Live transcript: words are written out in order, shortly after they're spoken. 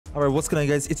Alright, what's going on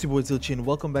guys, it's your boy Zilchi and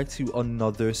welcome back to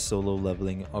another solo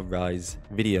leveling of Rise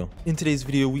video. In today's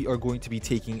video we are going to be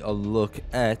taking a look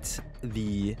at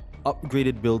the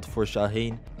upgraded build for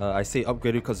HAE. I say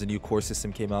upgraded because the new core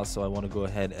system came out, so I want to go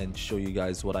ahead and show you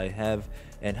guys what I have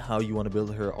and how you want to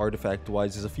build her artifact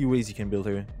wise. There's a few ways you can build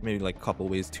her, maybe like a couple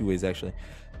ways, 2 ways actually.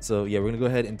 So yeah, we're going to go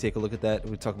ahead and take a look at that.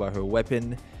 We'll talk about her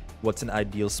weapon, what's an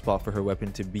ideal spot for her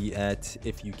weapon to be at,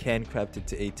 if you can craft it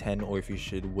to A10 or if you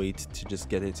should wait to just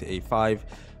get it to A5. It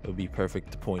would be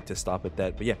perfect point to stop at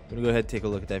that. But yeah, we're gonna go ahead and take a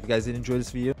look at that. If you guys did enjoy this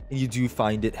video and you do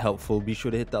find it helpful, be sure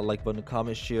to hit that like button,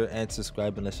 comment, share, and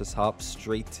subscribe, and let's just hop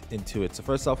straight into it. So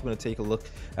first off, we're gonna take a look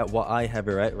at what I have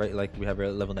her at, right? Like we have her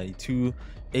at level 92,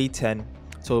 A10,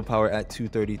 total power at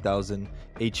 230,000,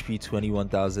 HP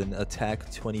 21,000,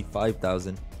 attack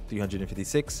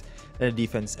 25,356, and a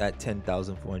defense at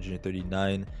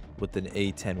 10,439 with an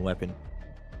A10 weapon.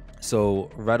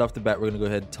 So right off the bat, we're gonna go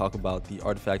ahead and talk about the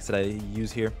artifacts that I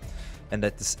use here, and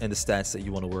the stats that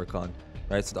you want to work on.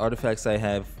 Right. So the artifacts I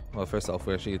have. Well, first off,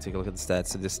 we're actually gonna take a look at the stats.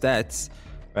 So the stats,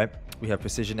 right? We have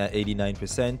precision at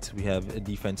 89%. We have a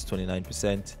defense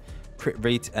 29%. Crit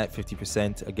rate at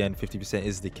 50%. Again, 50%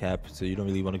 is the cap, so you don't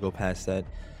really want to go past that.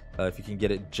 If you can get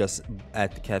it just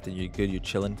at the cap, then you're good. You're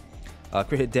chilling.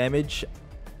 Crit hit damage,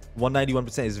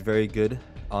 191% is very good.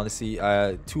 Honestly,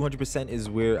 200% is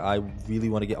where I really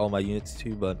want to get all my units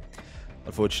to, but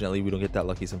unfortunately we don't get that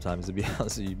lucky sometimes, to be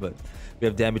honest with you. But we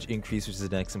have damage increase, which is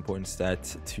the next important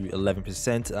stat, to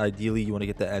 11%. Ideally you want to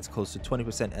get that as close to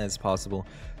 20% as possible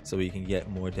so you can get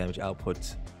more damage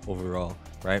output overall,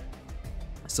 right?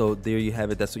 So there you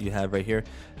have it. That's what you have right here.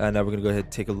 And now we're gonna go ahead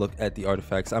and take a look at the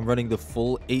artifacts. I'm running the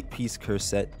full 8-piece curse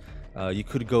set. You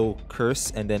could go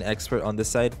curse and then expert on this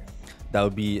side. That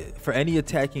would be for any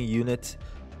attacking unit.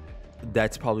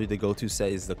 That's probably the go-to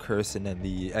set, is the curse and then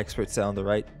the expert set on the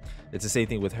right. It's the same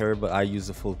thing with her, but I use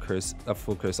a full curse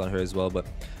on her as well. But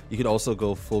you could also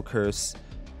go full curse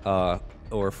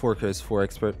or 4 curse, 4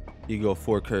 expert. You can go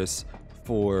 4 curse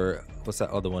for, what's that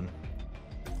other one,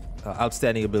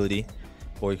 outstanding ability,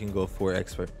 or you can go 4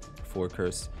 expert, 4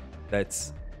 curse.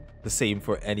 That's the same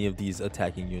for any of these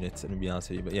attacking units, and to be honest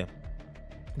with you. But yeah,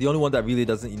 the only one that really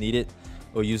doesn't need it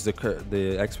or use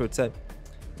the expert set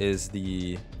is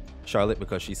the Charlotte,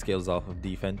 because she scales off of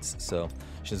defense, so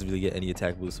she doesn't really get any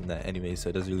attack boost from that anyway, so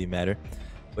it doesn't really matter.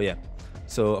 But yeah,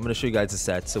 so I'm going to show you guys the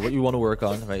stats. So what you want to work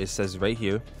on, right, it says right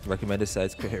here, recommended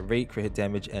stats: crit hit rate, crit hit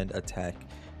damage, and attack,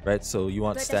 right? So you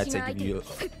want stats that give you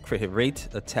crit hit rate,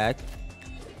 attack,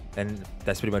 and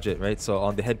that's pretty much it, right? So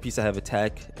on the head piece I have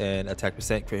attack and attack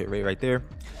percent, crit hit rate right there.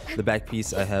 The back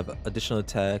piece I have additional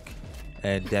attack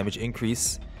and damage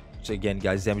increase. So again,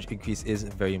 guys, damage increase is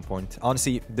very important.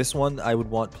 Honestly, this one I would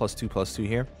want +2/+2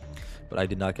 here, but I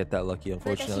did not get that lucky,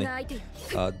 unfortunately.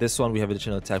 This one we have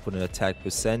additional attack with an attack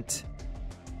percent.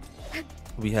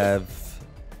 We have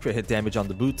crit hit damage on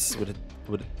the boots with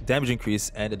damage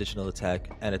increase and additional attack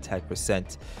and attack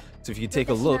percent. So if you take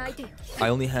a look, I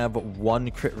only have 1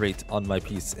 crit rate on my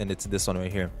piece, and it's this one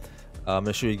right here. I'm going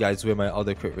to show you guys where my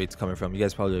other crit rate's coming from. You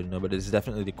guys probably don't know, but it's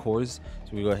definitely the cores.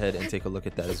 So we go ahead and take a look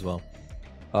at that as well.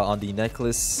 On the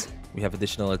necklace, we have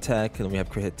additional attack, and then we have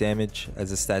crit hit damage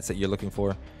as the stats that you're looking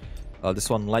for. This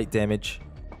one, light damage,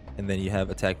 and then you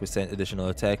have attack percent, additional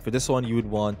attack. For this one, you would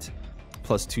want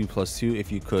 +2/+2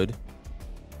 if you could,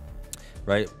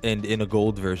 right? And in a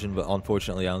gold version, but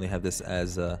unfortunately, I only have this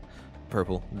as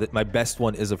purple. My best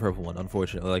one is a purple one,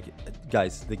 unfortunately. Like,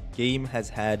 guys, the game has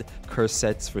had curse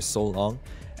sets for so long,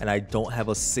 and I don't have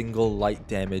a single light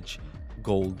damage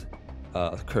gold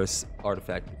curse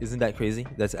artifact. Isn't that crazy?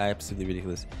 That's absolutely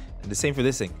ridiculous. And the same for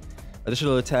this thing,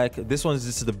 additional attack. This one is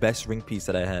just the best ring piece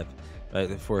that I have, right,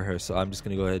 for her, so I'm just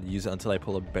gonna go ahead and use it until I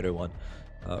pull a better one.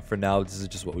 For now, this is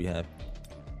just what we have.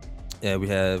 Yeah, we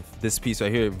have this piece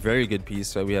right here, very good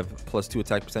piece, right? We have +2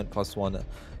 attack percent, +1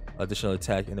 additional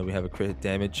attack, and then we have a crit hit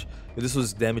damage. If this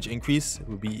was damage increase, it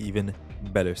would be even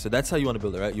better. So that's how you want to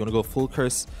build it, right? You want to go full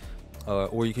curse,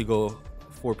 or you could go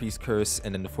 4-piece curse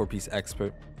and then the 4-piece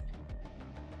expert.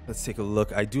 Let's take a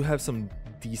look. I do have some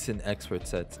decent expert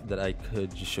sets that I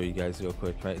could just show you guys real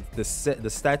quick, right? The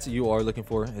stats you are looking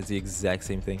for is the exact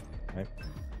same thing, right?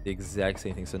 The exact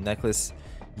same thing. So necklace,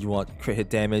 you want crit hit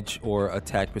damage or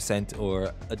attack percent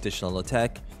or additional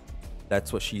attack.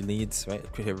 That's what she needs, right?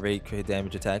 Crit hit rate, crit hit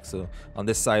damage, attack. So on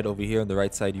this side over here, on the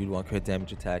right side, you'd want crit hit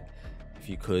damage, attack if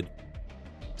you could.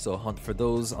 So hunt for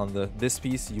those. On this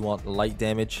piece, you want light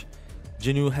damage.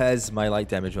 Jinu has my light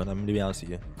damage one, I'm gonna be honest with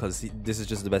you, because this is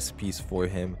just the best piece for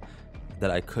him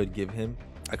that I could give him.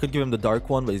 I could give him the dark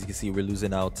one, but as you can see, we're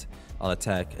losing out on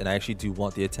attack, and I actually do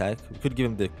want the attack. We could give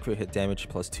him the crit hit damage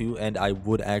 +2, and I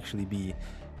would actually be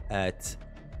at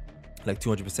like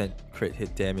 200% crit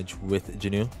hit damage with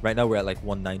Jinu. Right now we're at like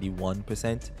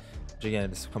 191%, which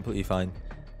again is completely fine.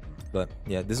 But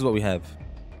yeah, this is what we have.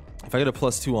 If I get a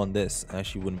 +2 on this,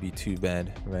 actually wouldn't be too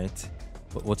bad, right?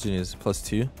 But what's Jinu's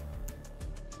 +2? Yeah,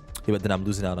 but then I'm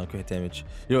losing out on crit hit damage.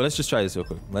 You know, let's just try this real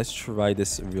quick. Let's try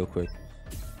this real quick.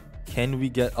 Can we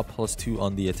get a +2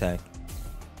 on the attack?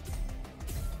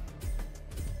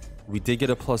 We did get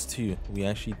a +2. We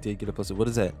actually did get a +2. What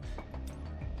is that?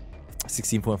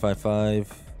 16.55.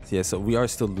 Yeah, so we are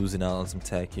still losing out on some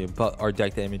tech here, but our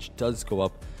deck damage does go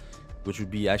up, which would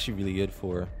be actually really good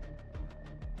for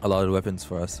a lot of weapons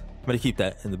for us. I'm gonna keep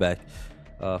that in the back.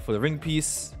 For the ring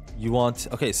piece, you want...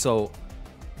 Okay, so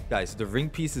guys, the ring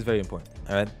piece is very important.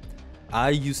 All right, I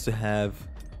used to have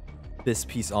this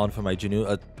piece on for my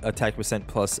Jinu, attack percent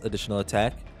plus additional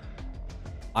attack.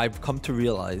 I've come to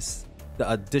realize the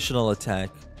additional attack,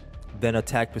 then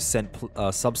attack percent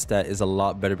substat is a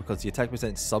lot better, because the attack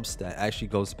percent substat actually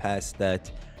goes past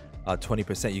that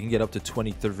 20%. You can get up to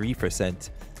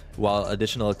 23%, while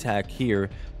additional attack here,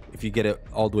 if you get it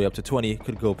all the way up to 20,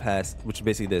 could go past, which is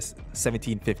basically this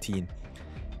 17-15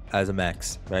 as a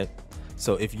max, right?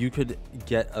 So if you could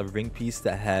get a ring piece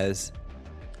that has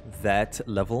that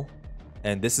level,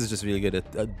 and this is just really good,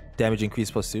 a damage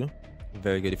increase +2,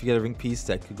 very good. If you get a ring piece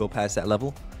that could go past that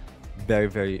level, very,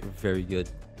 very, very good.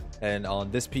 And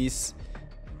on this piece,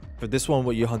 for this one,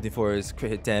 what you're hunting for is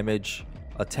crit hit damage,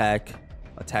 attack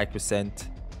percent,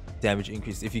 damage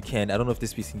increase if you can. I don't know if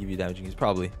this piece can give you damage increase,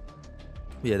 probably.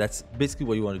 But yeah, that's basically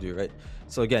what you want to do, right?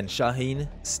 So again, Shaheen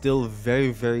still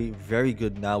very, very, very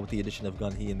good now with the addition of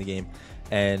Gun Hee in the game,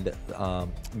 and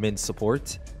Min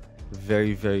support.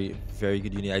 Very, very, very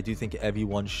good unit. I do think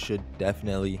everyone should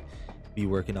definitely be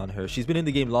working on her. She's been in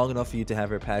the game long enough for you to have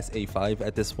her pass A5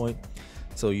 at this point,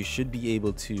 so you should be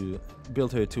able to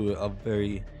build her to a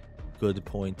very good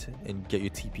point and get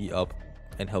your TP up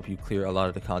and help you clear a lot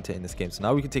of the content in this game. So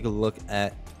now we can take a look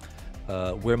at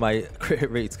where my crit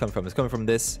rate's coming from. It's coming from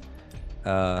this.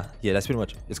 Yeah, that's pretty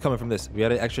much. It's coming from this. We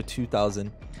had an extra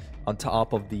 2,000 on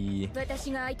top of the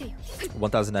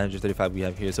 1,935 we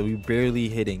have here. So we're barely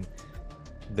hitting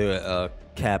the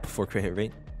cap for crit hit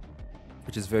rate,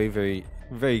 which is very, very,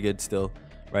 very good still,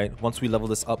 right? Once we level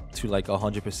this up to like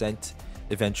 100%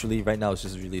 eventually. Right now it's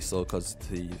just really slow because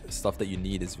the stuff that you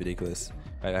need is ridiculous,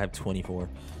 right? I have 24.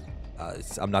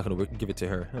 I'm not going to give it to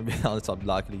her. I'm being honest, I'm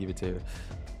not going to give it to her.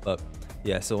 But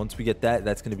yeah, so once we get that,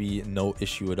 that's going to be no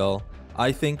issue at all.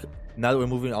 I think now that we're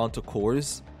moving on to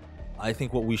cores, I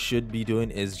think what we should be doing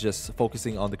is just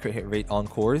focusing on the crit hit rate on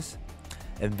cores,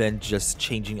 and then just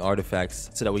changing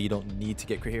artifacts so that way you don't need to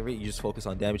get crit hit rate. You just focus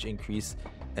on damage increase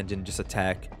and then just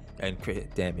attack and crit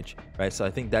hit damage, right? So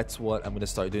I think that's what I'm going to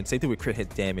start doing. Same thing with crit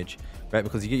hit damage, right?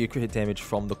 Because you get your crit hit damage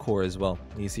from the core as well.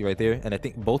 You see right there, and I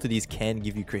think both of these can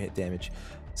give you crit hit damage.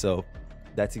 So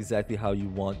that's exactly how you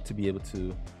want to be able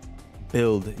to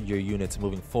build your units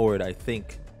moving forward. I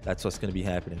think that's what's going to be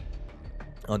happening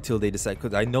until they decide,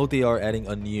 because I know they are adding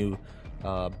a new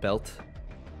belt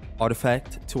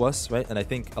artifact to us, right? And I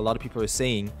think a lot of people are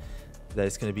saying that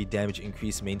it's going to be damage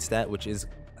increase main stat, which is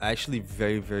actually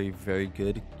very, very, very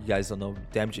good. You guys don't know,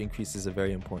 damage increase is a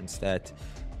very important stat.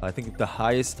 I think the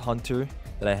highest hunter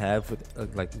that I have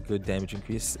with like good damage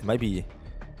increase, it might be,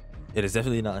 it is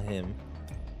definitely not him.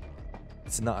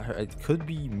 It's not her. It could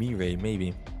be Mirai,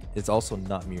 maybe. It's also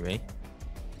not Mirai.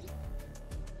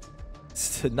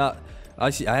 It's not.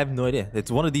 Actually, I have no idea.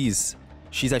 It's one of these.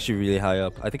 She's actually really high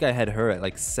up. I think I had her at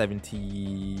like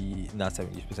 70, not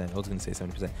 70%. I was gonna say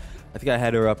 70%. I think I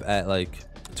had her up at like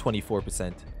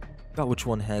 24%. About which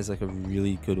one has like a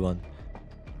really good one.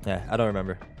 Yeah, I don't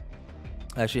remember.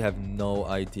 I actually have no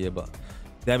idea, but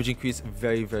damage increase,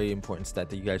 very, very important stat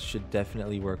that you guys should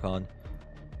definitely work on.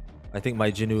 I think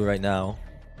my Jinu right now,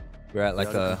 we're at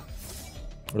like a,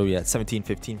 what are we at,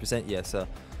 17-15%? Yeah, so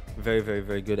very, very,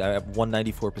 very good. I have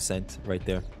 194% right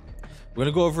there. We're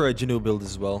gonna go over a Jinu build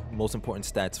as well, most important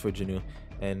stats for Jinu,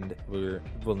 and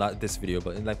well, not this video,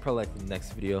 but in like probably like the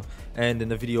next video, and in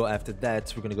the video after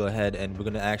that we're gonna go ahead and we're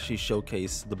gonna actually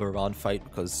showcase the Baron fight,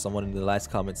 because someone in the last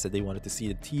comment said they wanted to see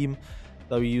the team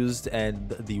that we used and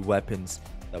the weapons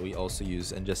that we also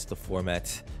use, and just the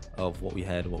format of what we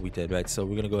had, what we did, right? So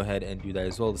we're gonna go ahead and do that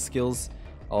as well, the skills,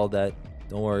 all that.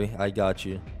 Don't worry, I got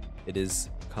you. It is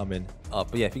coming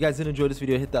up. But yeah, if you guys did enjoy this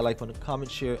video, hit that like button, comment,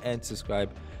 share, and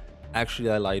subscribe.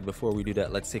 Actually, I lied. Before we do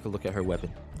that, let's take a look at her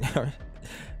weapon.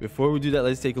 Before we do that,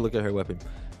 let's take a look at her weapon.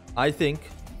 I think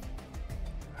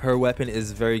her weapon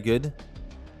is very good.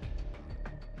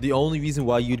 The only reason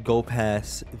why you'd go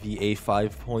past the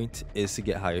A5 point is to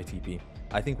get higher TP.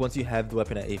 I think once you have the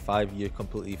weapon at A5, you're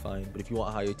completely fine. But if you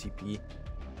want higher TP,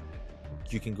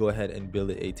 you can go ahead and build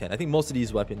it A10. I think most of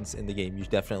these weapons in the game you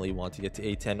definitely want to get to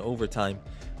A10 over time,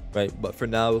 right? But for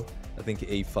now, I think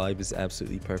A5 is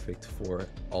absolutely perfect for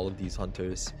all of these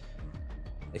hunters,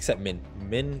 except Min.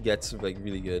 Min gets like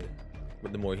really good,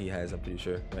 but the more he has, I'm pretty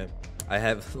sure, right? I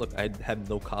have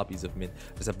no copies of Min.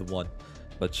 I just have the one,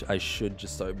 but I should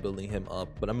just start building him up.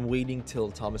 But I'm waiting till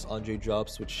Thomas Andre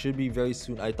drops, which should be very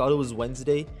soon. I thought it was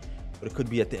Wednesday, but it could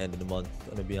be at the end of the month.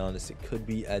 I'm gonna be honest, it could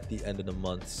be at the end of the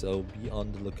month, so be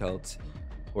on the lookout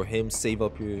for him. Save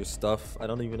up your stuff. I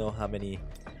don't even know how many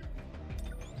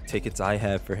tickets I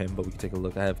have for him, but we can take a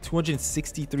look. I have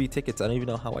 263 tickets. I don't even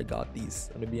know how I got these.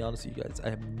 I'm gonna be honest with you guys, I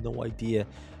have no idea,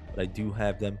 but I do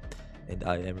have them, and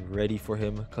I am ready for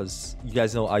him because you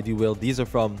guys know I do will. These are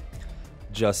from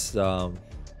just the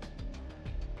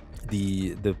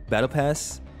battle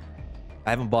pass. I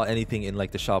haven't bought anything in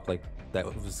like the shop like that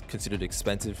was considered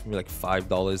expensive for me, like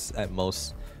 $5 at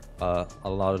most, a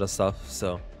lot of the stuff.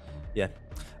 So yeah,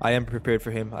 I am prepared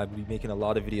for him. I'll be making a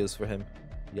lot of videos for him.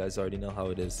 You guys already know how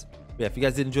it is. But yeah, if you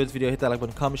guys did enjoy this video, hit that like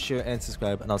button, comment, share, and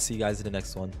subscribe, and I'll see you guys in the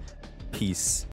next one. Peace.